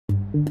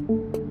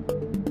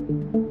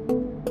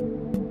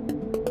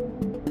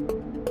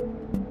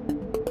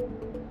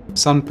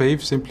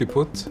SunPave, simply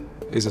put,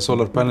 is a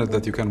solar panel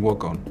that you can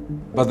walk on.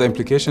 But the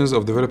implications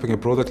of developing a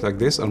product like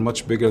this are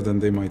much bigger than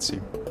they might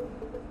seem.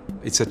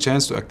 It's a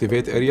chance to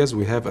activate areas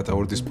we have at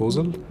our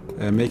disposal,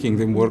 making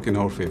them work in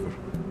our favor.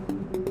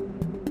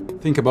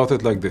 Think about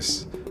it like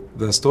this.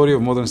 The story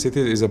of modern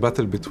cities is a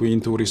battle between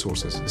two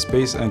resources,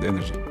 space and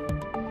energy.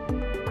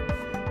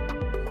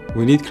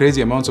 We need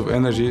crazy amounts of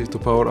energy to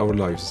power our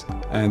lives.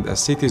 And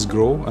as cities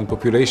grow and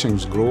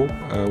populations grow,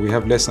 we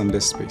have less and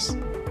less space.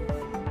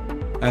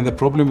 And the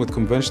problem with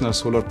conventional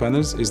solar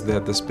panels is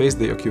that the space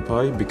they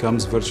occupy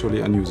becomes virtually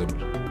unusable.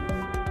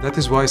 That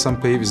is why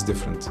SunPave is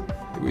different.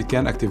 We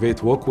can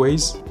activate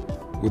walkways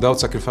without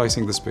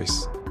sacrificing the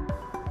space.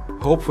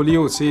 Hopefully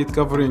you will see it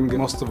covering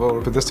most of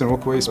our pedestrian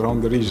walkways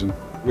around the region.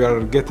 We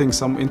are getting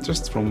some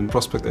interest from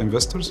prospect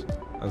investors.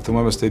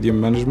 Thumama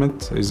Stadium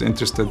Management is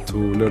interested to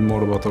learn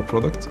more about our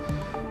product.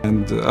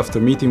 And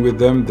after meeting with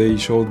them, they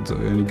showed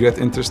great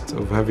interest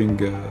of having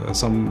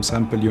some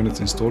sample units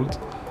installed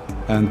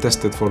and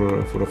tested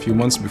for a few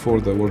months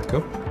before the World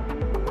Cup.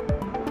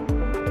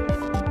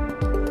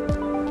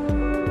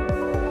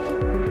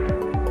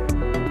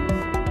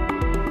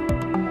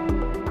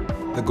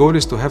 The goal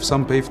is to have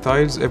SunPave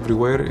tiles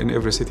everywhere in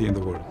every city in the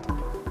world.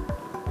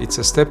 It's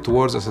a step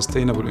towards a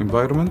sustainable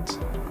environment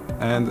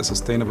and a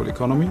sustainable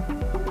economy,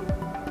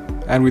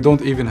 and we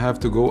don't even have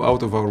to go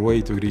out of our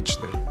way to reach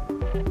there.